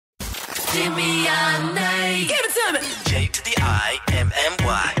Jimmy and Nate. Give it to me. J to the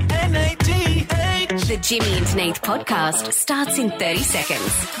I-M-M-Y. N-A-T-H. The Jimmy and Nate podcast starts in 30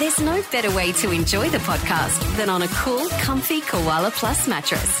 seconds. There's no better way to enjoy the podcast than on a cool, comfy Koala Plus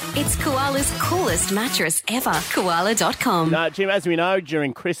mattress. It's Koala's coolest mattress ever. Koala.com. No, Jim, as we know,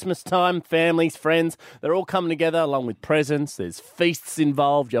 during Christmas time, families, friends, they're all coming together along with presents. There's feasts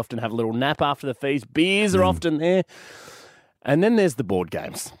involved. You often have a little nap after the feast. Beers are often there. And then there's the board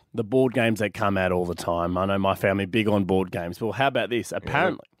games. The board games that come out all the time. I know my family big on board games. Well, how about this?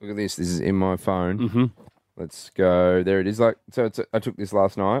 Apparently... Look at this. This is in my phone. Mm-hmm. Let's go. There it is. I took this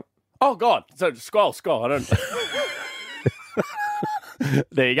last night. Oh, God. So scroll. I don't...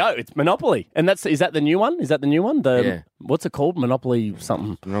 There you go. It's Monopoly. And is that the new one? Is that the new one? Yeah. What's it called? Monopoly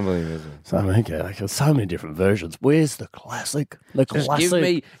something. Monopoly is it? So, okay, there's so many different versions. Where's the classic?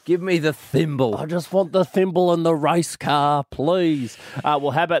 Give me the thimble. I just want the thimble and the race car, please. Well,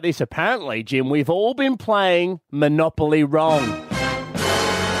 how about this? Apparently, Jim, we've all been playing Monopoly wrong.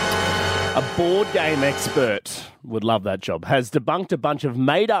 A board game expert, would love that job, has debunked a bunch of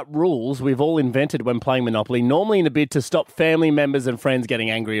made-up rules we've all invented when playing Monopoly, normally in a bid to stop family members and friends getting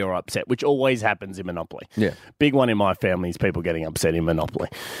angry or upset, which always happens in Monopoly. Yeah. Big one in my family is people getting upset in Monopoly.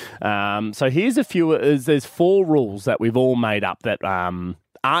 So here's a few. There's 4 rules that we've all made up that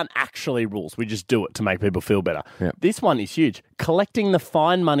aren't actually rules. We just do it to make people feel better. Yep. This one is huge. Collecting the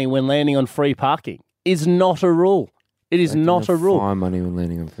fine money when landing on free parking is not a rule. It is not a rule. Fine money when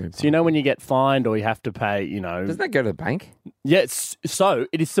landing on free parking. So you know when you get fined or you have to pay, Doesn't that go to the bank? Yeah, so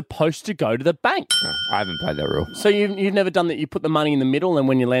it is supposed to go to the bank. No, I haven't played that rule. So you've never done that? You put the money in the middle and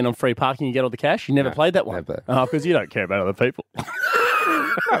when you land on free parking you get all the cash? You never played that one? Never. Oh, because you don't care about other people.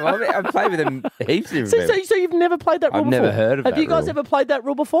 I've played with them heaps of people. So you've never played that rule I've before? never heard of Have that you guys rule. ever played that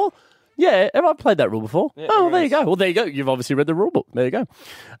rule before? Yeah, have I played that rule before? Yeah, well, there you yes. go. Well, there you go. You've obviously read the rule book. There you go.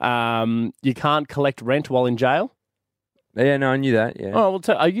 You can't collect rent while in jail. Yeah, no, I knew that, yeah. Oh,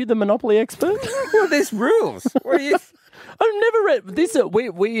 well, are you the Monopoly expert? Well, there's rules. What are you... I've never read this.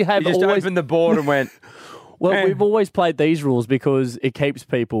 We have You just always opened the board and went... Well, we've always played these rules because it keeps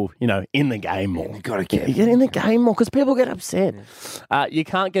people, in the game more. You got to get... You get in the game more because people get upset. You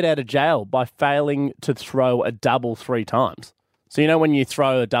can't get out of jail by failing to throw a double 3 times. So when you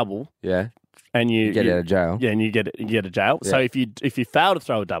throw a double, Yeah. and you Get out of jail. Yeah, and you get a jail. Yeah. So if you fail to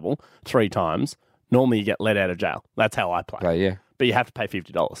throw a double 3 times, normally you get let out of jail. That's how I play. Right, yeah. But you have to pay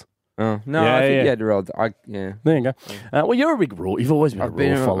 $50. Oh, no, Yeah, I think yeah. you had to roll... Yeah. There you go. Well, you're a big rule. You've always been a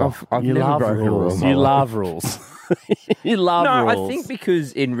rule follower. I've You never love broken a rule rules. in my You life. love rules. You love No, rules. I think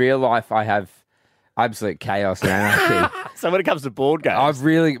because in real life I have absolute chaos and anarchy. So when it comes to board games, I've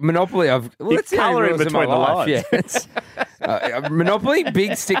really... Monopoly, it's the only colouring rules in between my the life. lines. Yeah, it's, Monopoly,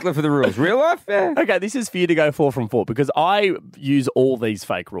 big stickler for the rules. Real life, yeah. Okay, this is for you to go 4 from 4 because I use all these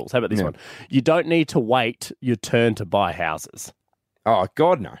fake rules. How about this Yeah. one? You don't need to wait your turn to buy houses. Oh,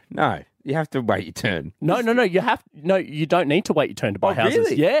 God, no. No. You have to wait your turn. No. You don't need to wait your turn to buy Oh, houses.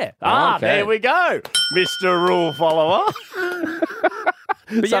 really? Yeah. Oh, okay. There we go, Mr. Rule Follower.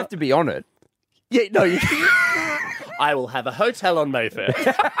 But you have to be on it. Yeah, no. I will have a hotel on Mayfair.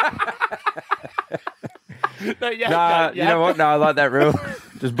 No, you know what? No, I like that rule.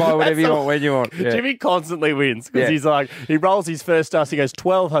 Just buy whatever you want when you want. Yeah. Jimmy constantly wins because Yeah. he rolls his first dice. He goes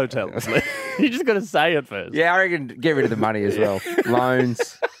 12 hotels. You just got to say it first. Yeah, I recken get rid of the money as well.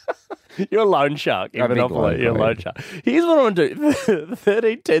 Loans. You're a loan shark in A big Monopoly. loan You're a loan shark. Here's what I want to do.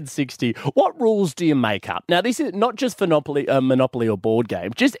 13, 10, 60. What rules do you make up? Now, this is not just for Monopoly or board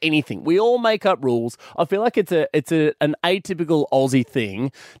game, just anything. We all make up rules. I feel like it's an atypical Aussie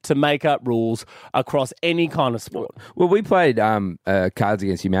thing to make up rules across any kind of sport. Well, we played Cards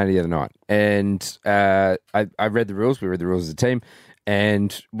Against Humanity the other night, and I read the rules. We read the rules as a team.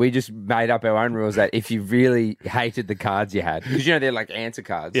 And we just made up our own rules that if you really hated the cards you had, because they're like answer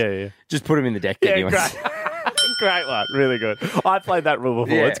cards. Yeah. Just put them in the deck. Yeah, anyways. great. Great one. Really good. I played that rule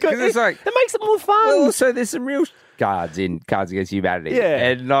before. Yeah, It's good. 'cause it's like- it makes it more fun. Well, also, there's some real cards in Cards Against Humanity. Yeah.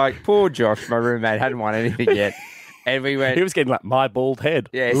 And poor Josh, my roommate, hadn't won anything yet. And we went... He was getting like my bald head.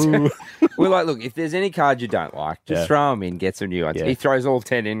 Yeah, so we're like, look, if there's any cards you don't like, just throw them in, get some new ones. Yeah. He throws all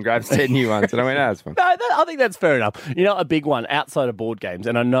 10 in, grabs 10 new ones. And I went, that's fine. No, I think that's fair enough. A big one outside of board games,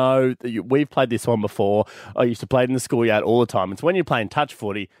 and I know that we've played this one before. I used to play it in the schoolyard all the time. It's when you're playing touch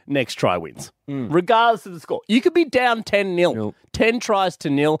footy, next try wins. Regardless of the score. You could be down 10-0, Nope. 10 tries to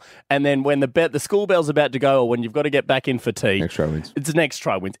 0, and then when the school bell's about to go or when you've got to get back in for tea, Next try wins. it's the next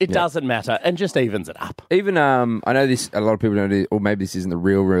try wins. It doesn't matter and just evens it up. Even, I know this, a lot of people don't do, or maybe this isn't the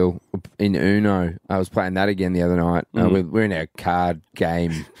real in Uno. I was playing that again the other night. We're in our card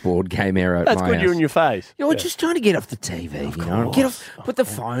game, board game era. That's at my good. house. You're in your face. We're just trying to get off the TV. You know, get off. Put the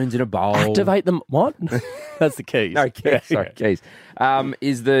phones in a bowl. Activate them. What? That's the keys. No, keys. Sorry, keys. I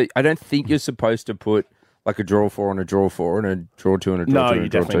don't think you're supposed to put like a draw 4 on a draw 4 and a draw 2 and a draw 2 and a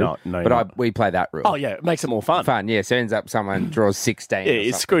draw 2. Not. No, but we play that rule. Oh, yeah. It makes it more fun. Yeah. So it ends up someone draws 16. Yeah,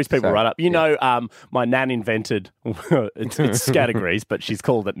 it screws people right up. You know, my nan invented it's scattergrees, but she's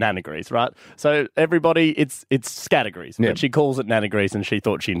called it nanagrees, right? So everybody, it's scattergrees, but she calls it nanagrees, and she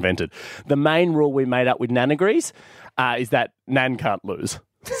thought she invented. The main rule we made up with nanagrees is that nan can't lose.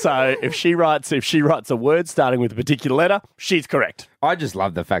 So if she writes a word starting with a particular letter, she's correct. I just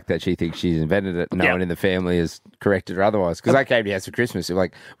love the fact that she thinks she's invented it. No one in the family has corrected her otherwise. Because I came to your house for Christmas. They're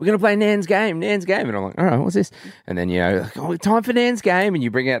like, we're going to play Nan's game. And I'm like, all right, what's this? And then, time for Nan's game. And you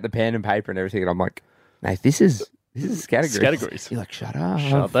bring out the pen and paper and everything. And I'm like, mate, this is scattergrees. You're like, shut up.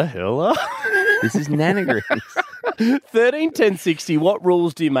 Shut the hell up. This is nanagrees. 13, 10, 60. What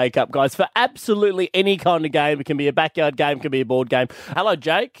rules do you make up, guys, for absolutely any kind of game? It can be a backyard game, it can be a board game. Hello,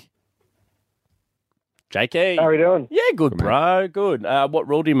 Jake. Jakey. How are we doing? Yeah, good, bro. Good. What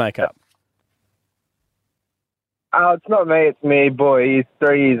rule do you make up? It's not me, it's me, boy. He's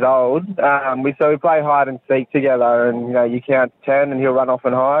 3 years old. We play hide and seek together, and you count 10, and he'll run off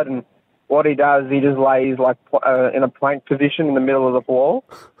and hide. And what he does, he just lays like in a plank position in the middle of the floor,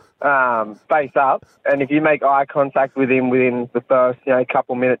 face up. And if you make eye contact with him within the first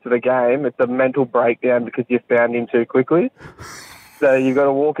couple minutes of the game, it's a mental breakdown because you found him too quickly. So you've got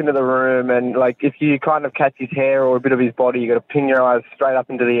to walk into the room and, if you kind of catch his hair or a bit of his body, you've got to pin your eyes straight up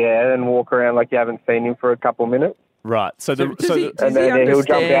into the air and walk around like you haven't seen him for a couple of minutes. Right. Does and then he'll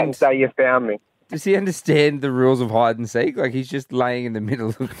jump out and say, you found me. Does he understand the rules of hide and seek? Like, he's just laying in the middle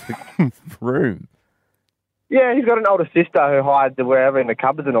of the room. Yeah, he's got an older sister who hides wherever in the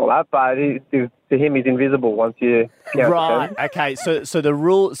cupboards and all that, but to him, he's invisible once you count Right. to 10. Okay. So the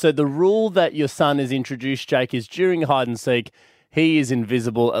rule that your son has introduced, Jake, is during hide and seek, he is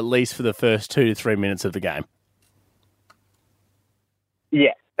invisible at least for the first 2 to 3 minutes of the game.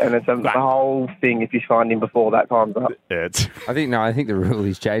 Yeah, and it's the whole thing if you find him before that time's up. Yeah, I think the rule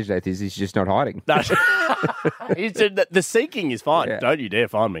he's changed, Nath, is he's just not hiding. No. The seeking is fine. Yeah. Don't you dare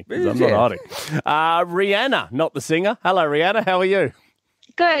find me, 'cause I'm not hiding. Rihanna, not the singer. Hello, Rihanna. How are you?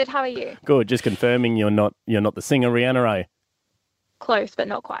 Good. How are you? Good. Just confirming you're not the singer, Rihanna, are you? Close, but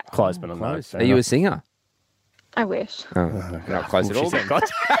not quite. Close, but not Close. Are you a singer? I wish. Oh, not close at all. She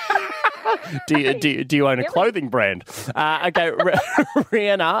said, do you own a clothing brand? Okay,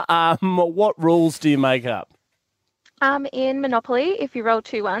 Rihanna, what rules do you make up? In Monopoly, if you roll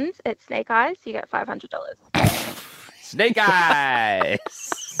 2 ones, it's snake eyes. You get $500. Snake eyes.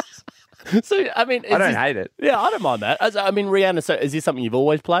 So, I mean, I don't hate it. Yeah, I don't mind that. Rihanna, so is this something you've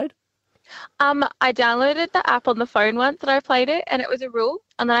always played? I downloaded the app on the phone once that I played it, and it was a rule.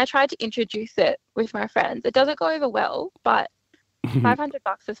 And then I tried to introduce it with my friends. It doesn't go over well, but $500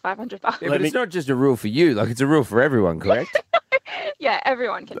 is $500. Yeah, but it's not just a rule for you. Like, it's a rule for everyone, correct? Yeah,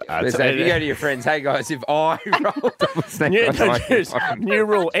 everyone can do it. So if you go to your friends, hey guys, if I roll double snake eyes, New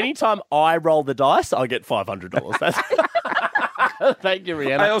rule. Anytime I roll the dice, I get $500. Thank you,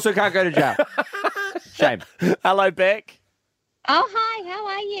 Rihanna. I also can't go to jail. Shame. Hello, Beck. Oh, hi, how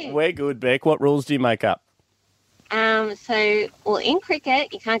are you? We're good, Beck. What rules do you make up? In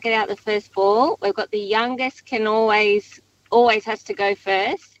cricket, you can't get out the first ball. We've got the youngest can always has to go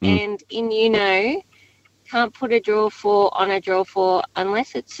first. And in can't put a draw 4 on a draw 4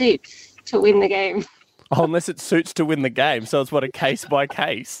 unless it suits to win the game. Oh, unless it suits to win the game. So it's a case by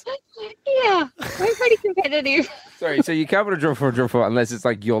case. Yeah, we're pretty competitive. Sorry, so you can't put a draw 4 unless it's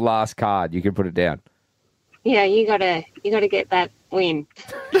like your last card. You can put it down. Yeah, you gotta get that win.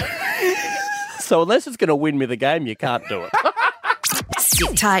 So unless it's going to win me the game, you can't do it.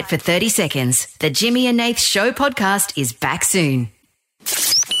 Sit tight for 30 seconds. The Jimmy and Nath Show podcast is back soon.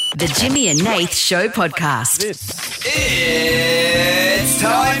 The Jimmy and Nath Show podcast. It's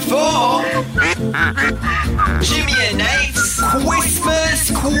time for Jimmy and Nate's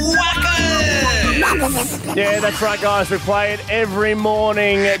Christmas Quackers. Yeah, that's right, guys. We play it every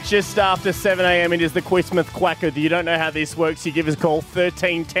morning just after 7 a.m. It is the Quizmouth Quacker. If you don't know how this works, you give us a call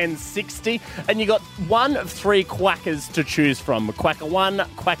 13 10 60, and you got one of 3 quackers to choose from. Quacker 1,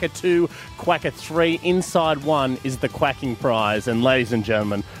 Quacker 2, Quacker 3. Inside one is the quacking prize. And ladies and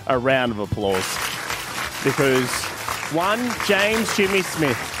gentlemen, a round of applause. Because one, James Jimmy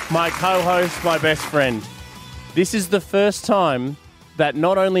Smith, my co-host, my best friend. This is the first time that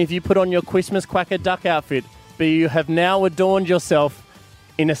not only have you put on your Christmas Quacker duck outfit, but you have now adorned yourself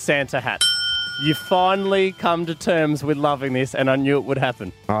in a Santa hat. You finally come to terms with loving this, and I knew it would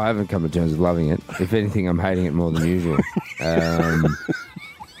happen. Oh, I haven't come to terms with loving it. If anything, I'm hating it more than usual.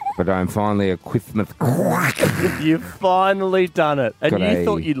 But I'm finally a Quithmouth quack. You've finally done it. And Got you a-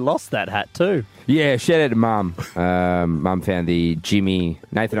 thought you'd lost that hat too. Yeah, shout out to Mum. Mum found the Jimmy.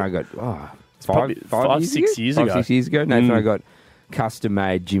 Nathan and I got probably five, 6 years ago. 6 years ago. Nathan and I got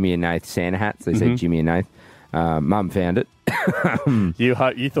custom-made Jimmy and Nath Santa hats. They said Jimmy and Nath. Mum found it. You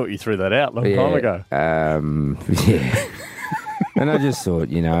thought you threw that out a long time ago. Yeah. And I just thought,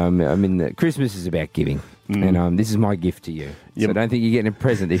 Christmas is about giving. And this is my gift to you. So I don't think you're getting a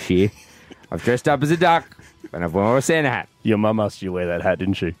present this year. I've dressed up as a duck, and I've worn a Santa hat. Your mum asked you wear that hat,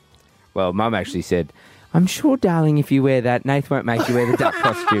 didn't she? Well, Mum actually said, I'm sure, darling, if you wear that, Nath won't make you wear the duck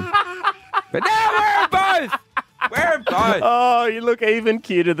costume. But now wear them both! Wear them both! Oh, you look even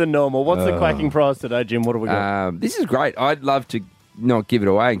cuter than normal. What's the quacking prize today, Jim? What have we got? This is great. I'd love to not give it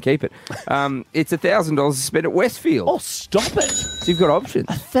away and keep it. It's $1,000 to spend at Westfield. Oh, stop it. So you've got options.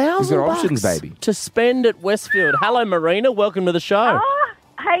 $1,000 You've got options, baby. to spend at Westfield. Hello, Marina. Welcome to the show.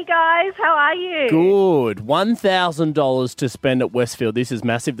 Hey guys, how are you? Good. $1,000 to spend at Westfield. This is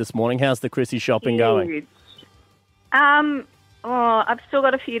massive this morning. How's the Chrissy shopping going? Huge. I've still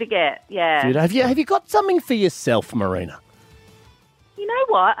got a few to get. Yeah. Dude, have you got something for yourself, Marina? You know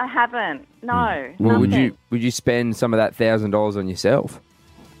what? I haven't. No. Well, nothing. would you spend some of that $1,000 on yourself?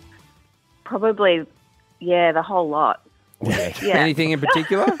 Probably, yeah, the whole lot. Yeah. Anything in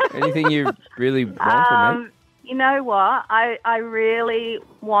particular? Anything you really want from me? You know what? I really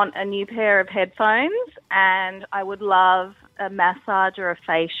want a new pair of headphones, and I would love a massage or a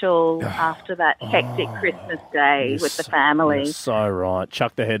facial after that hectic Christmas day with the family. You're so right.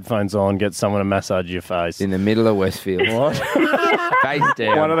 Chuck the headphones on, get someone to massage your face. In the middle of Westfield. What? Face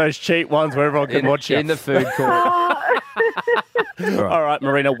down. One of those cheap ones where everyone can watch you. In the food court. All right,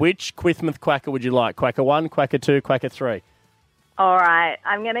 Marina, which Quithmouth quacker would you like? Quacker 1, Quacker 2, Quacker 3? All right,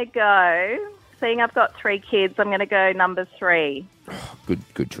 I'm going to go, seeing I've got 3 kids, I'm going to go number 3.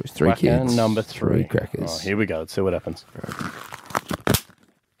 Good choice. 3 Quacker kids. number 3. 3 crackers. Oh, here we go. Let's see what happens.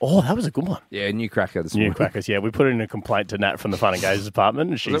 Oh, that was a good one. Yeah, new cracker this New morning. crackers, yeah. We put in a complaint to Nat from the Fun and Games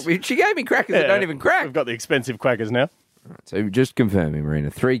department. And She gave me crackers that don't even crack. We've got the expensive quackers now. So just confirming,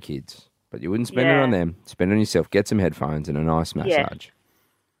 Marina, 3 kids, but you wouldn't spend it Yeah. on them. Spend it on yourself. Get some headphones and a nice massage.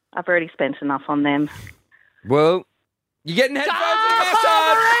 I've already spent enough on them. Well, you're getting headphones and a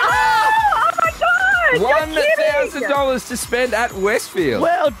massage. Oh my God! $1,000 to spend at Westfield.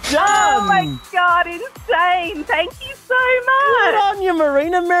 Well Oh done. my God, insane. Thank you so Good much. on you,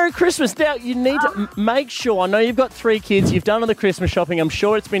 Marina. Merry Christmas. Now, you need to make sure, I know you've got 3 kids, you've done all the Christmas shopping, I'm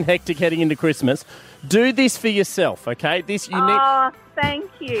sure it's been hectic heading into Christmas. Do this for yourself, okay? This you need. Oh,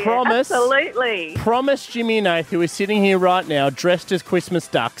 thank you. Promise. Absolutely. Promise Jimmy and Nath, who is sitting here right now, dressed as Christmas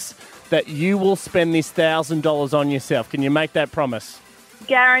ducks, that you will spend this $1,000 on yourself. Can you make that promise?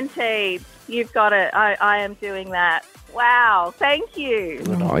 Guaranteed. You've got it. I am doing that. Wow. Thank you.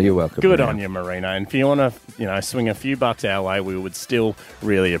 Oh, you're welcome. Good Marina. on you, Marina. And if you want to, swing a few bucks our way, we would still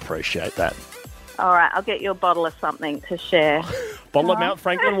really appreciate that. All right. I'll get you a bottle of something to share. Bottle of Mount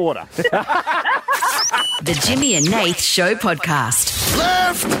Franklin water. The Jimmy and Nath Show Podcast.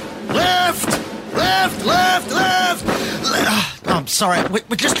 Left, left, left, left, left. Oh, I'm sorry.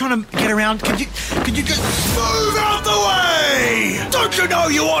 We're just trying to get around. Could you just move out the way? Don't you know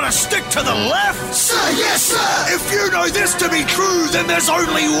you want to stick to the left? Sir, yes, sir. If you know this to be true, then there's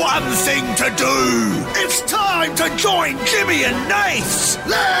only one thing to do. It's time to join Jimmy and Nath's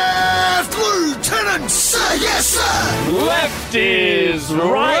Left Lieutenants. Sir, yes, sir. Left is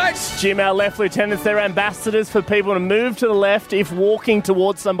right. Jim, our left lieutenants, they're ambassadors for people to move to the left if walking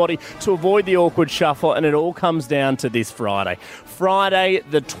towards somebody to avoid the awkward shuffle, and it all comes down to this Friday. Friday,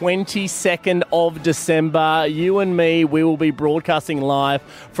 the 22nd of December, you and me, we will be broadcasting live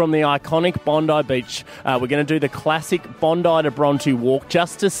from the iconic Bondi Beach. We're going to do the classic Bondi to Bronte walk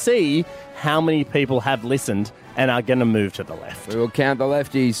just to see how many people have listened and are going to move to the left. We will count the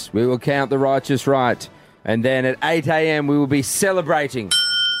lefties. We will count the righteous right. And then at 8 a.m. we will be celebrating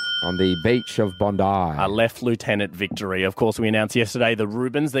on the beach of Bondi. A left lieutenant victory. Of course, we announced yesterday the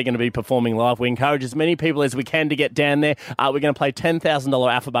Rubens, they're going to be performing live. We encourage as many people as we can to get down there. We're going to play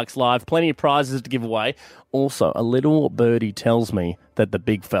 $10,000 Alpha Bucks live. Plenty of prizes to give away. Also, a little birdie tells me that the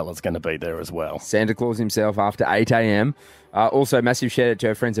big fella's going to be there as well. Santa Claus himself after 8 a.m. Also, massive shout out to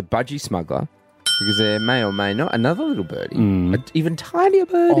our friends at Budgie Smuggler, because there may or may not another little birdie, an even tinier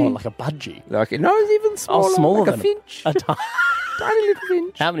birdie. Oh, like a budgie. Like, no, it's even smaller, smaller like than a finch. a Tiny little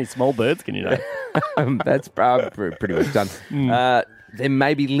finch. How many small birds can you know? That's pretty much done. There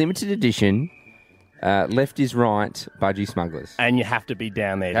may be limited edition Left is right, Budgie Smugglers. And you have to be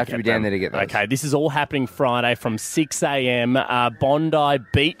down there. Have to be down there to get those. Okay, this is all happening Friday from 6 a.m. Bondi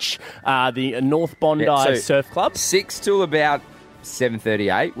Beach, the North Bondi Surf Club. 6 till about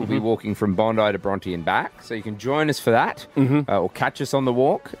 7:38. We'll be walking from Bondi to Bronte and back, so you can join us for that, or catch us on the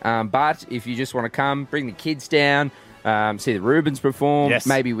walk. But if you just want to come, bring the kids down, see the Rubens perform,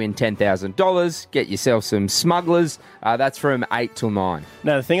 maybe win $10,000, get yourself some smugglers. That's from 8 till 9.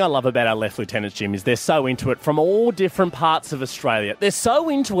 Now, the thing I love about our Left Lieutenants, Jim, is they're so into it from all different parts of Australia. They're so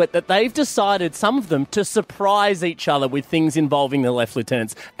into it that they've decided, some of them, to surprise each other with things involving the Left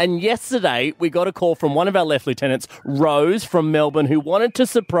Lieutenants. And yesterday, we got a call from one of our Left Lieutenants, Rose from Melbourne, who wanted to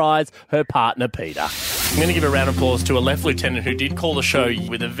surprise her partner, Peter. I'm going to give a round of applause to a Left Lieutenant who did call the show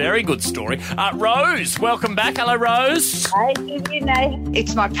with a very good story. Rose, welcome back. Hello, Rose. Hi,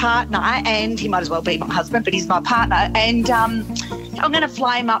 it's my partner, and he might as well be my husband, but he's my partner. And I'm going to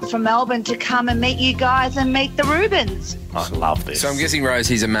fly him up from Melbourne to come and meet you guys and meet the Rubens. I love this. So I'm guessing, Rose,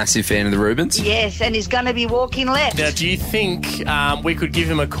 he's a massive fan of the Rubens? Yes, and he's going to be walking left. Now, do you think we could give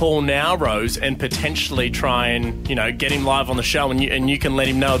him a call now, Rose, and potentially try and, get him live on the show and you can let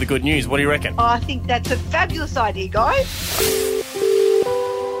him know the good news? What do you reckon? Oh, I think that's a fabulous idea, guys.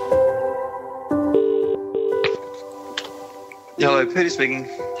 Hello, Peter speaking.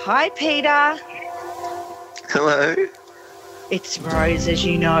 Hi, Peter. Hello. It's Rose, as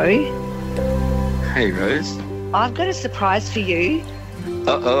you know. Hey, Rose. I've got a surprise for you.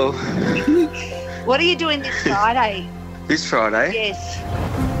 Uh-oh. What are you doing this Friday? This Friday? Yes.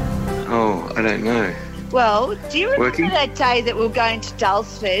 Oh, I don't know. Well, do you remember Working? that day that we were going to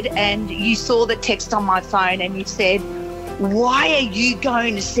Dulsford and you saw the text on my phone and you said, why are you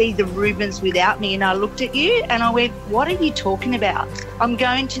going to see the Rubens without me? And I looked at you and I went, what are you talking about? I'm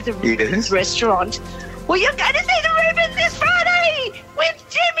going to the Rubens restaurant. Well, you're going to see the Rubens this Friday with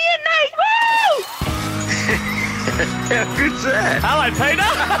Jimmy and Nate. Woo! How good's that? Hello, Peter.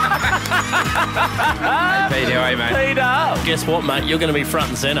 Hey, Peter, how are you, mate? Peter. Guess what, mate? You're going to be front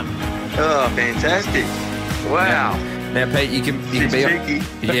and centre. Oh, fantastic. Wow. Now, Pete, you can be cheeky.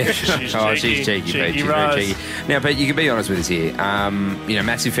 Yeah. She's She's cheeky, Pete. Cheeky She's Rose. very cheeky. Now, Pete, you can be honest with us here.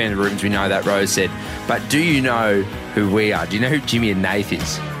 Massive fan of the Rubens. We know that, Rose said. But do you know who we are? Do you know who Jimmy and Nath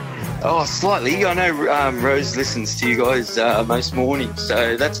is? Oh, slightly. I know Rose listens to you guys most mornings,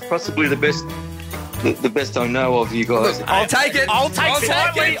 so that's possibly the best I know of you guys. I'll take it. I'll take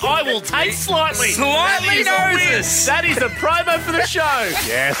slightly. it. I will take slightly. Slightly That is a knows win. us. That is a promo for the show.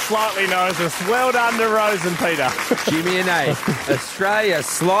 Yeah, slightly knows us. Well done to Rose and Peter. Jimmy and Nath. Australia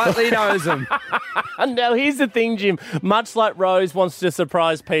slightly knows them. Now, here's the thing, Jim. Much like Rose wants to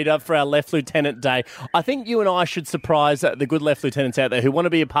surprise Peter for our Left Lieutenant Day, I think you and I should surprise the good Left Lieutenants out there who want to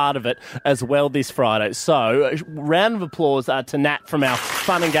be a part of it as well this Friday. So, round of applause to Nat from our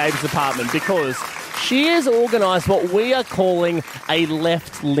Fun and Games department, because she has organised what we are calling a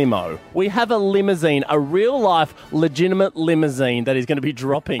left limo. We have a limousine, a real-life, legitimate limousine that is going to be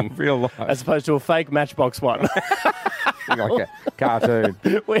dropping. Real life. As opposed to a fake Matchbox one. Like a cartoon.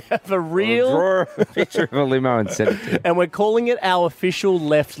 We have a real... We'll draw a picture of a limo and send it to you. And we're calling it our official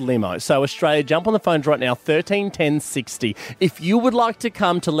left limo. So, Australia, jump on the phones right now, 131060. If you would like to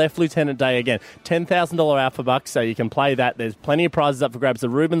come to Left Lieutenant Day again, $10,000 Alpha Bucks, so you can play that. There's plenty of prizes up for grabs. The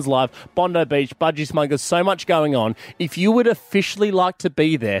Rubens Live, Bondi Beach, Budgie Smugglers, so much going on. If you would officially like to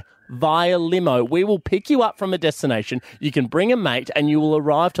be there, via limo, we will pick you up from a destination. You can bring a mate and you will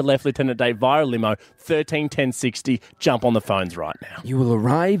arrive to Left Lieutenant Day via limo, 131060. Jump on the phones right now. You will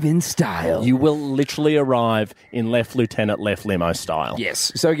arrive in style. You will literally arrive in Left Lieutenant Left Limo style.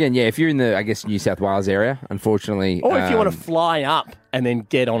 Yes. So again, if you're in the, New South Wales area, unfortunately... Or if you want to fly up and then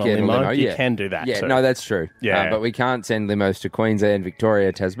get on a limo, you can do that too. No, that's true. Yeah. But we can't send limos to Queensland,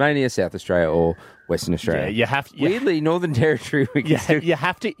 Victoria, Tasmania, South Australia or Western Australia. Yeah, you have to, weirdly, Northern Territory. You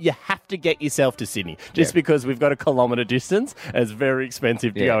have to get yourself to Sydney just because we've got a kilometre distance. And it's very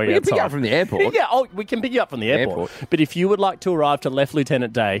expensive to go outside. We can pick you up from the airport. We can pick you up from the airport. But if you would like to arrive to Left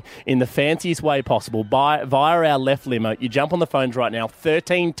Lieutenant Day in the fanciest way possible via our left limo, you jump on the phones right now,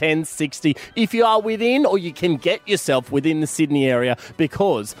 131060. If you are within, or you can get yourself within the Sydney area,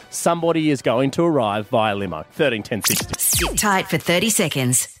 because somebody is going to arrive via limo, 131060. Sit tight for 30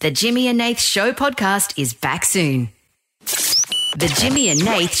 seconds. The Jimmy and Nath Show podcast is back soon. The Jimmy and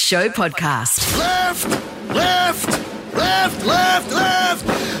Nath Show podcast. Left, left, left, left,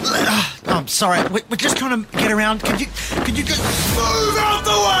 left. I'm sorry. We're just trying to get around. Could you just move out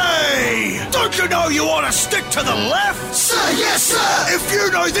the way? Don't you know you ought to stick to the left? Sir, yes, sir. If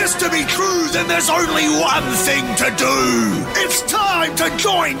you know this to be true, then there's only one thing to do. It's time to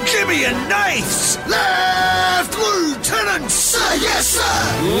join Jimmy and Nath's Left Lieutenants. Sir, yes,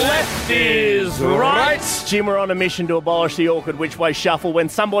 sir. Left is right. Jim, we're on a mission to abolish the awkward which way shuffle when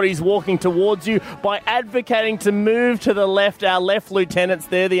somebody's walking towards you by advocating to move to the left. Our left lieutenants,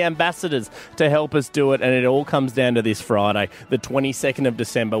 they're the ambassadors to help us do it, and it all comes down to this Friday, the 22nd of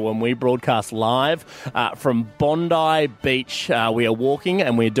December, when we broadcast live from Bondi Beach. We are walking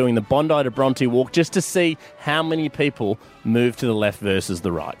and we're doing the Bondi to Bronte walk just to see how many people move to the left versus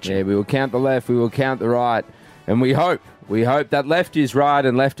the right. Yeah, we will count the left, we will count the right, and we hope that left is right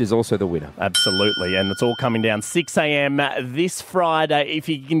and left is also the winner. Absolutely, and it's all coming down 6 a.m. this Friday. If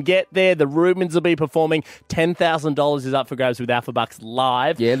you can get there, the Rubens will be performing. $10,000 is up for grabs with Alpha Bucks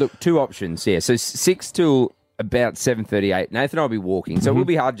live. Yeah, look, two options. Yeah, so 6 till about 7:38. Nathan and I will be walking, so it will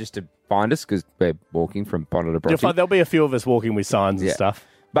be hard just to find us because we're walking from Bondi to Bronte. There'll be a few of us walking with signs and stuff.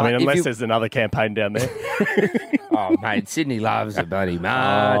 But unless there's another campaign down there. Oh, mate, Sydney loves a bloody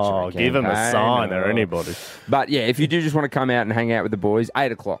march. Oh, give them a sign or anybody. But, yeah, if you do just want to come out and hang out with the boys,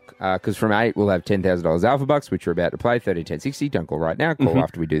 8 o'clock, because from 8 we'll have $10,000 Alpha Bucks, which we're about to play, 13-10-60. Don't call right now. Call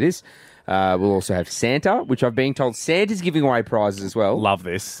after we do this. We'll also have Santa, which I've been told Santa's giving away prizes as well. Love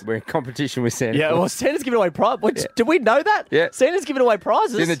this. We're in competition with Santa. Yeah, well, Santa's giving away prizes. Did we know that? Yeah. Santa's giving away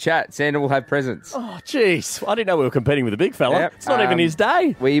prizes? It's in the chat. Santa will have presents. Oh, jeez. I didn't know we were competing with a big fella. Yep. It's not even his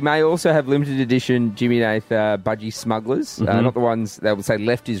day. We may also have limited edition Jimmy Nath budgie smugglers. Not the ones that will say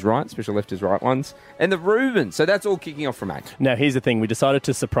left is right, special left is right ones. And the Rubens. So that's all kicking off from 8. Now, here's the thing. We decided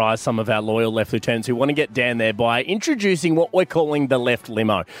to surprise some of our loyal left lieutenants who want to get down there by introducing what we're calling the left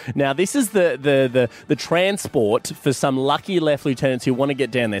limo. Now, this is the transport for some lucky left lieutenants who want to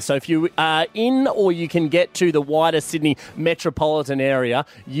get down there. So if you are in or you can get to the wider Sydney metropolitan area,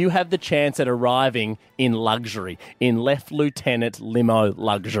 you have the chance at arriving in luxury, in left lieutenant limo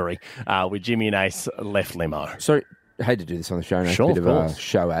luxury with Jimmy and Ace left limo. So, I hate to do this on the show, no, Sure, bit of of course.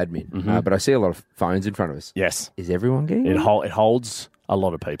 show admin, but I see a lot of phones in front of us. Yes. Is everyone getting It it? holds a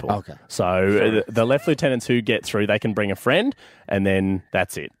lot of people. Okay. So the left lieutenants who get through, they can bring a friend, and then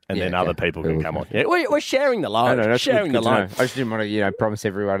that's it. And then other people can come on. Yeah, we're sharing the load. No, that's sharing good the to load. know. I just didn't want to, promise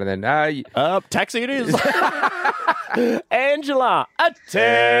everyone and then, taxi it is. Angela,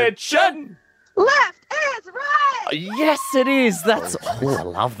 attention. Left is right. Yes, it is. That's. Oh, I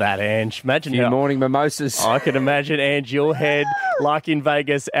love that, Ange. Imagine few morning mimosas. I can imagine, Ange, your head like in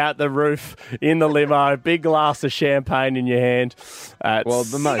Vegas, out the roof in the limo, big glass of champagne in your hand. Well,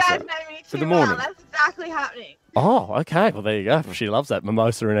 You mimosa guys know me for too the morning. well. That's exactly happening. Oh, okay. Well, there you go. She loves that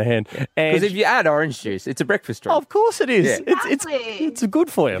mimosa in her hand. Because if you add orange juice, it's a breakfast drink. Of course it is. Yeah. It's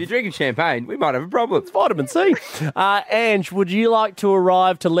good for you. If you're drinking champagne, we might have a problem. It's vitamin C. Ange, would you like to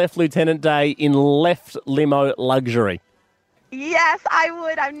arrive to Left Lieutenant Day in left limo luxury? Yes, I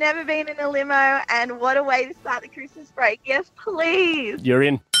would. I've never been in a limo, and what a way to start the Christmas break. Yes, please. You're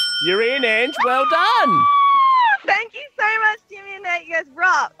in. You're in, Ange. Well done. Thank you so much, Jimmy and Nate. You guys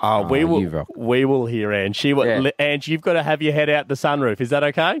rock. Oh, we will hear Ange. Ange, you've got to have your head out the sunroof. Is that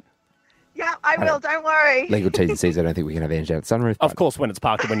okay? Yeah, I will. Don't worry. Legal T's and C's, I don't think we can have Ange out at sunroof. Of course, when it's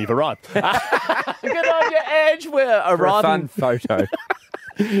parked and when you've arrived. Good on you, Ange. We're For a arriving. fun photo.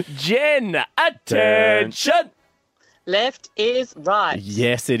 Jen, attention. Left is right.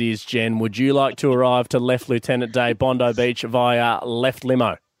 Yes, it is, Jen. Would you like to arrive to Left Lieutenant Day, Bondi Beach, via left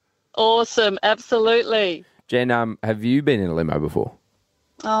limo? Awesome, absolutely. Jen, have you been in a limo before?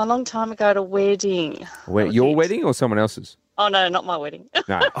 Oh, a long time ago at a wedding. Your wedding or someone else's? Oh, no, not my wedding.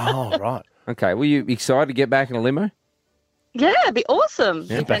 No. Oh, right. Okay. Were you excited to get back in a limo? Yeah, it'd be awesome.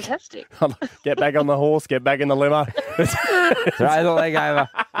 Yeah, It'd be fantastic. Get back on the horse, get back in the limo. Throw the leg over.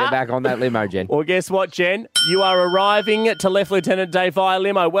 Get back on that limo, Jen. Well, guess what, Jen? You are arriving to Left Lieutenant Day via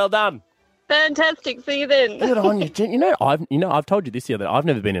limo. Well done. Fantastic. See you then. Good on you, Jen. I've told you this the other day. I've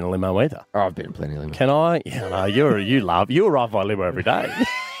never been in a limo either. Oh, I've been in plenty of limos. Can I? Yeah, no, you arrive by limo every day.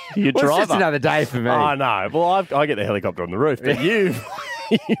 You Well, drive it's just up. another day for me. I know. Well, I get the helicopter on the roof, but you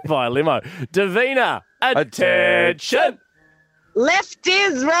via limo. Davina, attention. Left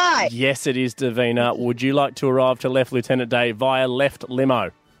is right. Yes, it is, Davina. Would you like to arrive to Left Lieutenant Day via left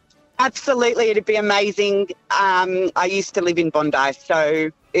limo? Absolutely, it'd be amazing. I used to live in Bondi,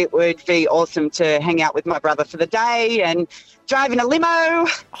 so it would be awesome to hang out with my brother for the day and drive in a limo.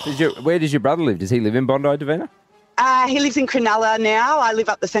 Where does your brother live? Does he live in Bondi, Davina? He lives in Cronulla now. I live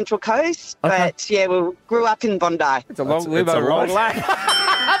up the Central Coast, but yeah, we grew up in Bondi. It's a long limo ride.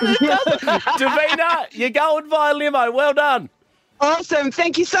 Davina, you're going via limo. Well done. Awesome.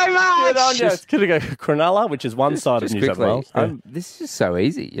 Thank you so much. Good on you. It's going to go Cronulla, which is one side of Just New South quickly, Wales. Yeah. this is just so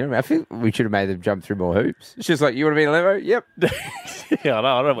easy. You know, I feel we should have made them jump through more hoops. It's just like, you want to be in a limo? Yep. Yeah,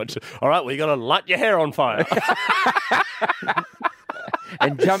 I don't want to. All right, well, you got to light your hair on fire.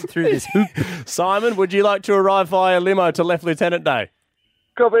 And jump through this hoop. Simon, would you like to arrive via limo to Left Lieutenant Day?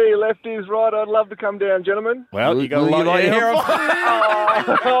 Copy, left is right. I'd love to come down, gentlemen. Well, you got to light your hair on fire.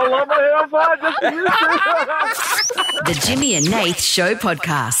 I love my hair on fire just for you. The Jimmy and Nath Show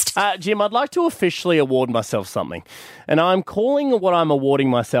Podcast. Jim, I'd like to officially award myself something. And I'm calling what I'm awarding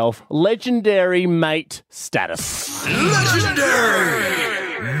myself Legendary Mate Status. Legendary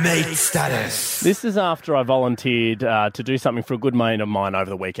Mate Status. This is after I volunteered to do something for a good mate of mine over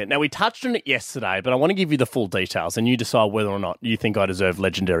the weekend. Now, we touched on it yesterday, but I want to give you the full details and you decide whether or not you think I deserve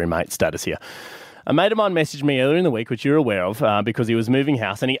Legendary Mate Status here. A mate of mine messaged me earlier in the week, which you're aware of, because he was moving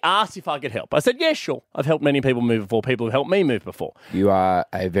house, and he asked if I could help. I said, yeah, sure. I've helped many people move before. People have helped me move before. You are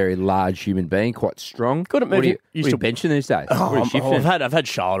a very large human being, quite strong. Good at moving. What are you benching these days? What are you shifting? I've had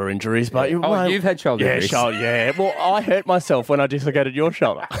shoulder injuries, but you've had shoulder injuries. Yeah. Well, I hurt myself when I dislocated your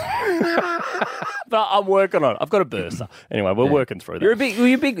shoulder. But I'm working on it. I've got a burster. Anyway, we're working through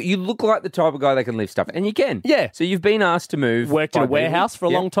that. You look like the type of guy that can lift stuff, and you can. Yeah. So you've been asked to move. Worked in a warehouse for a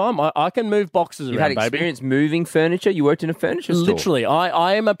long time. I can move boxes You've around, had baby. experience moving furniture. You worked in a furniture store. Literally,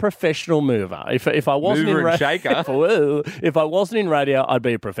 I am a professional mover. If I wasn't Mover in and shaker. if I wasn't in radio, I'd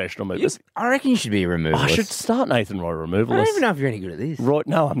be a professional mover. I reckon you should be a removalist. I should start Nathan Roy removalist. I don't even know if you're any good at this. Right?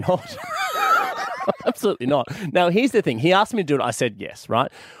 No, I'm not. Absolutely not. Now, here's the thing. He asked me to do it. I said yes. Right.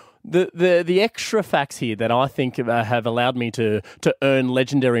 The extra facts here that I think have allowed me to earn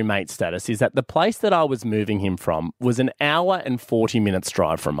Legendary Mate Status is that the place that I was moving him from was an hour and 40 minutes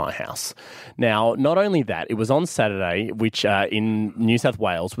drive from my house. Now, not only that, it was on Saturday, which in New South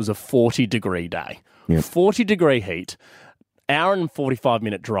Wales was a 40-degree day. 40-degree heat. Hour and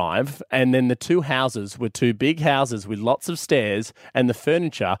 45-minute drive, and then the two houses were two big houses with lots of stairs, and the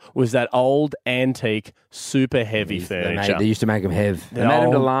furniture was that old, antique, super heavy furniture. They used to make them heavy. They made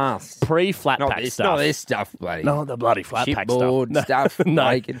them to last. Pre-flat pack stuff. Not this stuff, bloody. No, the bloody flat pack Chipboard stuff. stuff. No,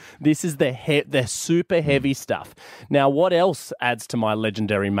 bacon. this is the super heavy stuff. Now, what else adds to my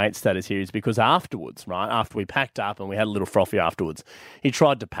Legendary Mate Status here is because afterwards, right, after we packed up and we had a little frothy afterwards, he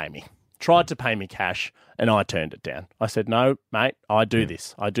tried to pay me. Tried to pay me cash, and I turned it down. I said, no, mate, I do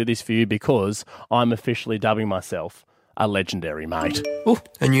this. I do this for you because I'm officially dubbing myself a legendary mate. Oh,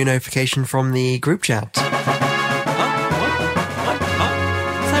 a new notification from the group chat. What's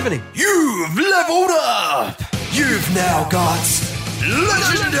happening? You've leveled up! You've now got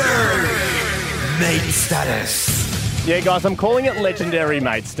Legendary Mate Status. Yeah, guys, I'm calling it Legendary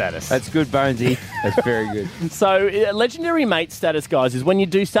Mate Status. That's good, Bonesy. That's very good. So, Legendary Mate Status, guys, is when you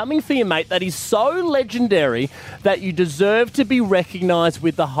do something for your mate that is so legendary that you deserve to be recognised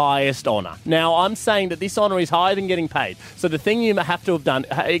with the highest honour. Now, I'm saying that this honour is higher than getting paid. So the thing you have to have done,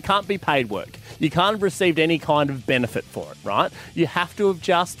 it can't be paid work. You can't have received any kind of benefit for it, right? You have to have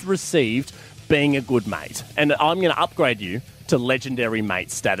just received being a good mate. And I'm going to upgrade you to Legendary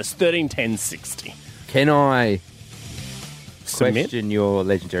Mate Status, 131060. Can I Submit? question your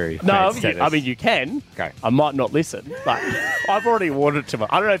legendary No, mate status? I mean, you can. Okay. I might not listen, but I've already awarded it to him.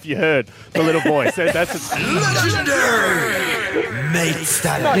 I don't know if you heard the little voice. That's Legendary Mate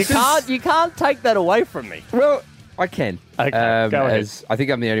Status. You can't take that away from me. Well, I can. Okay, go ahead. As I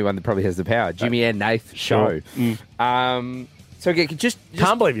think I'm the only one that probably has the power. Jimmy and Nath show. Sure. So again, just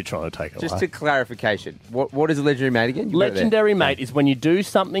can't believe you're trying to take it just away. to clarification, what is a legendary mate again? You got it there. Legendary mate is when you do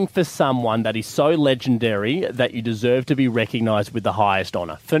something for someone that is so legendary that you deserve to be recognised with the highest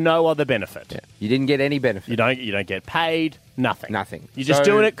honour for no other benefit. Yeah. You didn't get any benefit. You don't get paid. Nothing. Nothing. You're just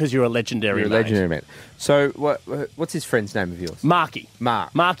doing it because you're a legendary You're a mate. legendary mate. So what's his friend's name of yours? Marky.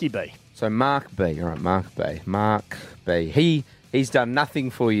 Marky B. So Mark B. All right, Mark B. Mark B. He's done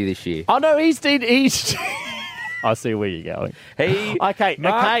nothing for you this year. Oh no, he's I see where you're going.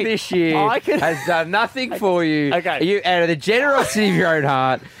 Mark this year has done nothing for you. Okay. You, out of the generosity of your own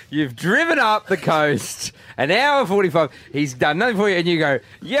heart, you've driven up the coast, an hour 45. He's done nothing for you, and you go,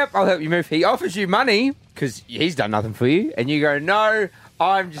 yep, I'll help you move. He offers you money because he's done nothing for you, and you go, no,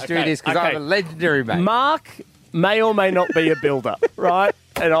 I'm just doing this because I'm a legendary mate. Mark may or may not be a builder, right?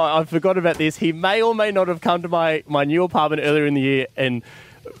 And I forgot about this. He may or may not have come to my new apartment earlier in the year and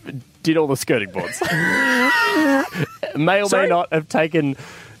did all the skirting boards. May or may not have taken...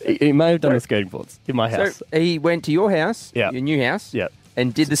 He may have done the skirting boards in my house. So he went to your house, your new house,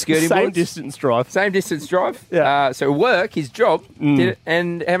 and did the skirting boards? Same distance drive. Same distance drive? Yeah. So work, his job, did it,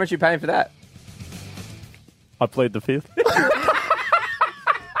 and how much are you paying for that? I plead the fifth.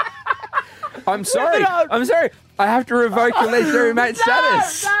 I'm sorry. I'm sorry. I have to revoke your legendary mate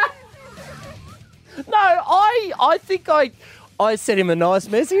status. No, I think I sent him a nice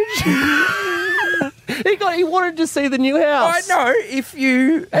message. He wanted to see the new house. I know. If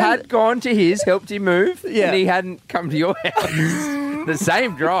you had gone to his, helped him move, Yeah. and he hadn't come to your house, the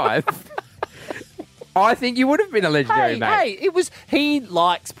same drive, I think you would have been a legendary mate. He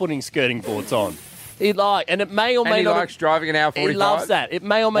likes putting skirting boards on. And it may or may And he not. likes driving an hour 45. He loves that. It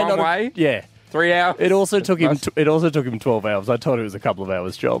may or may One not. way? Yeah. 3 hours. It also took him. It also took him 12 hours. I told him it was a couple of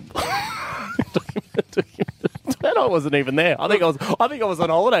hours job. And I wasn't even there. I think I was on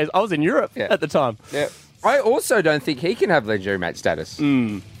holidays. I was in Europe at the time. Yeah. I also don't think he can have legendary mate status.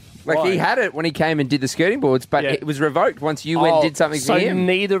 Like, Why? he had it when he came and did the skirting boards, but it was revoked once you went and did something so for him.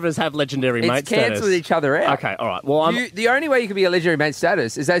 neither of us have legendary mate It's status. cancelled each other out. Okay, all right. Well, the only way you can be a legendary mate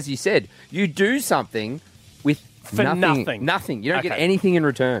status is, as you said, you do something with For nothing. Nothing. You don't get Okay. anything in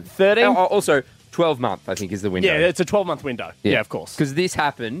return. 13? Also, 12-month, I think, is the window. Yeah, it's a 12-month window. Yeah, of course. Because this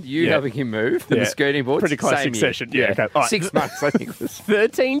happened, you Yeah. helping him move, and Yeah. the skirting boards, Pretty close same succession. year. Yeah, okay. All right. 6 months, I think it was.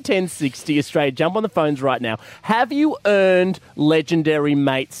 13 10 60 Australia. Jump on the phones right now. Have you earned legendary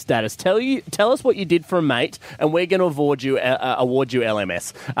mate status? Tell us what you did for a mate, and we're going to award you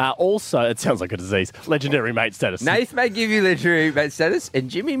LMS. Also, it sounds like a disease. Legendary mate status. Nath may give you legendary mate status, and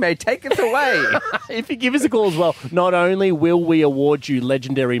Jimmy may take it away. If you give us a call as well, not only will we award you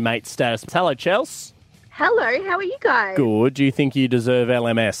legendary mate status. Hello, Chels. Hello, how are you guys? Good. Do you think you deserve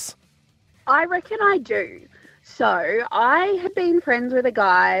LMS? I reckon I do. So I had been friends with a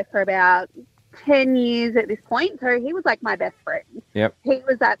guy for about 10 years at this point. So he was like my best friend. Yep. He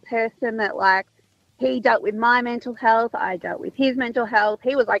was that person that like, he dealt with my mental health. I dealt with his mental health.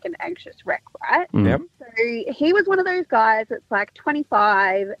 He was like an anxious wreck, right? Yep. So he was one of those guys that's like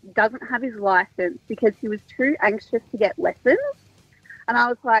 25, doesn't have his license because he was too anxious to get lessons. And I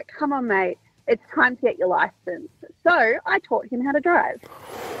was like, come on, mate. It's time to get your license. So I taught him how to drive.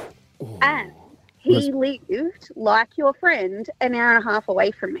 And he lived, like your friend, an hour and a half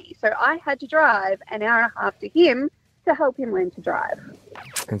away from me. So I had to drive an hour and a half to him to help him learn to drive.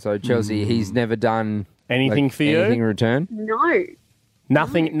 And so, Chelsea, he's never done Anything for you? Anything in return? No.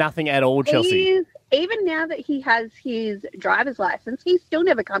 Nothing at all, Chelsea. He is, even now that he has his driver's license, he's still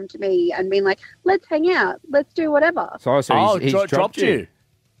never come to me and been like, let's hang out, let's do whatever. So he's dropped you.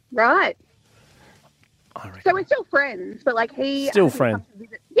 Right. So we're still friends, but like he... Still hasn't friends. come to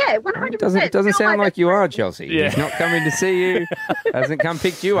visit. Yeah, 100%. It doesn't Still sound my like best you are, friend. Chelsea. Yeah. He's not coming to see you. Hasn't come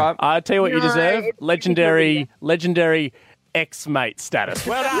picked you up. I tell you what you No, deserve: it's legendary ex-mate status.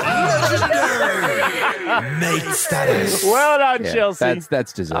 Well done, mate status. Well done, Yeah, Chelsea.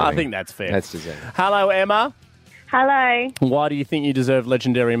 that's deserving. I think that's fair. That's deserving. Hello, Emma. Hello. Why do you think you deserve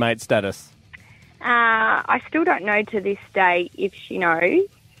legendary mate status? I still don't know to this day if she knows,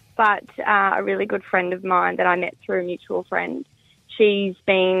 but a really good friend of mine that I met through a mutual friend, she's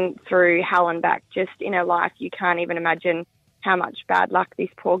been through hell and back just in her life. You can't even imagine how much bad luck this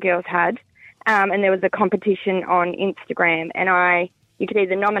poor girl's had. And there was a competition on Instagram, and you could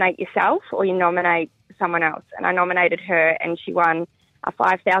either nominate yourself or you nominate someone else. And I nominated her, and she won a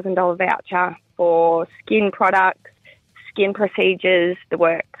 $5,000 voucher for skin products, skin procedures, the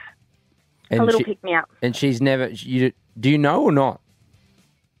works. A little pick-me-up. And she's never... do you know or not?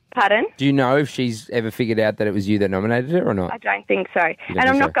 Pardon? Do you know if she's ever figured out that it was you that nominated her or not? I don't think so. don't And think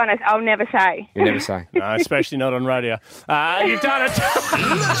I'm so? not going to... I'll never say. You never say. No, especially not on radio. You've done it.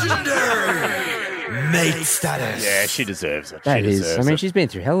 Mate status. Yeah, she deserves it. That she is. deserves I mean, it. she's been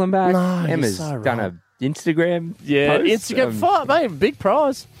through hell and back. No, you're Emma's so done right. a Instagram Yeah, post. Instagram fight, mate. Big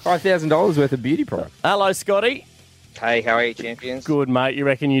prize. $5,000 worth of beauty product. Hello, Scotty. Hey, how are you, champions? Good, mate. You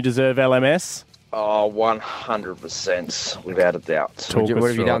reckon you deserve LMS? Oh, 100%, without a doubt. What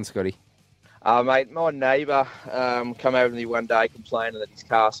have you done, Scotty? Mate, my neighbour come over to me one day complaining that his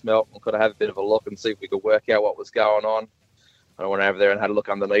car smelt, and could I have a bit of a look and see if we could work out what was going on. I went over there and had a look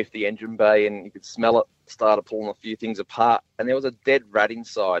underneath the engine bay, and you could smell it. Started pulling a few things apart, and there was a dead rat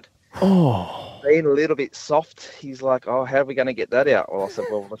inside. Oh. Being a little bit soft, he's like, oh, how are we going to get that out? Well, I said,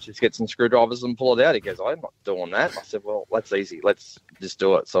 well, let's just get some screwdrivers and pull it out. He goes, I'm not doing that. I said, well, that's easy. Let's just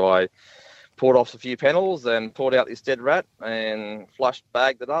do it. So I pulled off a few panels and pulled out this dead rat and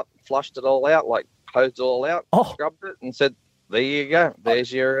bagged it up, flushed it all out, like hosed it all out, scrubbed it, and said, there you go.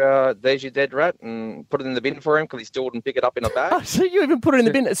 There's your dead rat, and put it in the bin for him because he still wouldn't pick it up in a bag. Oh, so you even put it in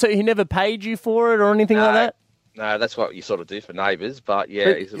the bin? So he never paid you for it or anything like that? No, that's what you sort of do for neighbours. But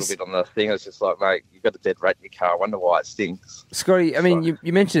yeah, he's a little bit on the thing. It's just like, mate, you've got a dead rat in your car. I wonder why it stinks. Scotty, I mean,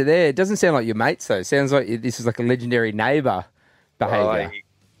 you mentioned it there. It doesn't sound like your mates, though. It sounds like this is like a legendary neighbour behaviour.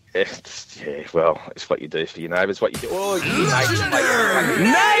 Well, it's what you do for your neighbours. What you do. Oh,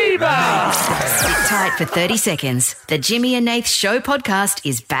 Neighbour! Sit tight for 30 seconds. The Jimmy and Nath Show podcast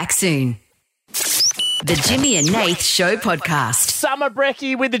is back soon. The Jimmy and Nath Show podcast. Summer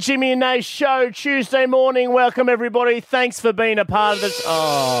Brecky with the Jimmy and Nath Show Tuesday morning. Welcome, everybody. Thanks for being a part of this.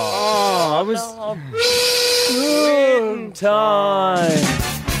 I was Good time.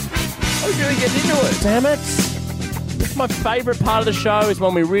 I was really getting into it. Damn it. It's my favourite part of the show is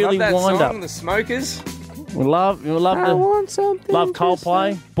when we really Love that wind song, up. The Smokers. We love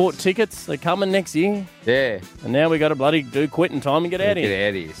Coldplay. Bought tickets. They're coming next year. Yeah. And now we got to bloody do quitting time and get out of here. Get out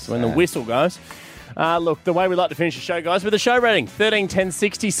of here. So when the whistle goes. Look, the way we like to finish the show, guys, with a show rating. 13, 10,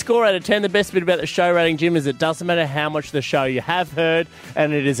 60. Score out of 10. The best bit about the show rating, Jim, is it doesn't matter how much of the show you have heard,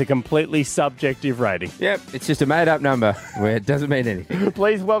 and it is a completely subjective rating. Yep, it's just a made-up number where it doesn't mean anything.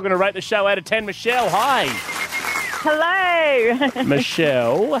 Please welcome to rate the show out of 10, Michelle. Hi. Hello.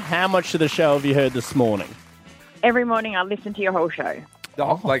 Michelle, how much of the show have you heard this morning? Every morning I listen to your whole show.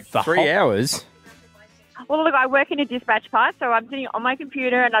 Like 3 hours? Well, look, I work in a dispatch part, so I'm sitting on my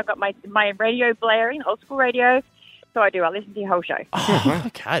computer and I've got my radio blaring, old school radio. So I listen to your whole show. Oh,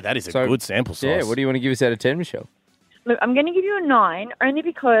 okay, that is a good sample size. Yeah, what do you want to give us out of 10, Michelle? Look, I'm going to give you a 9, only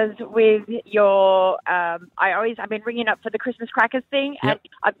because with your, I've been ringing up for the Christmas crackers thing, and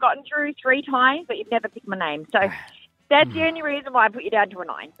I've gotten through 3 times, but you've never picked my name. So that's the only reason why I put you down to a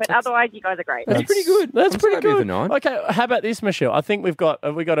 9. But otherwise, you guys are great. That's pretty good. That's pretty happy with good. a 9. Okay, how about this, Michelle? I think we've got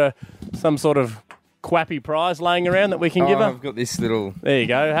some sort of quappy prize laying around that we can give her. I've got this little... There you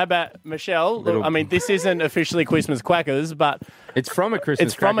go. How about Michelle? Look, I mean, this isn't officially Christmas crackers, but... It's from a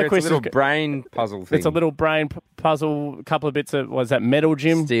Christmas cracker. It's a little brain puzzle thing. It's a little brain puzzle, a couple of bits of, what is that, metal,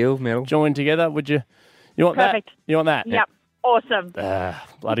 Jim? Steel, metal. Joined together. Would you... You want Perfect. that? You want that? Yep. Awesome.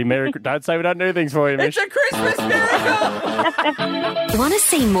 Bloody Merry... Don't say we don't do things for you, Mich. It's a Christmas miracle! Want to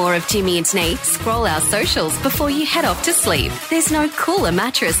see more of Jimmy and Nath? Scroll our socials before you head off to sleep. There's no cooler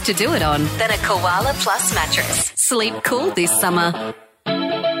mattress to do it on than a Koala Plus mattress. Sleep cool this summer.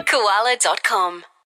 Koala.com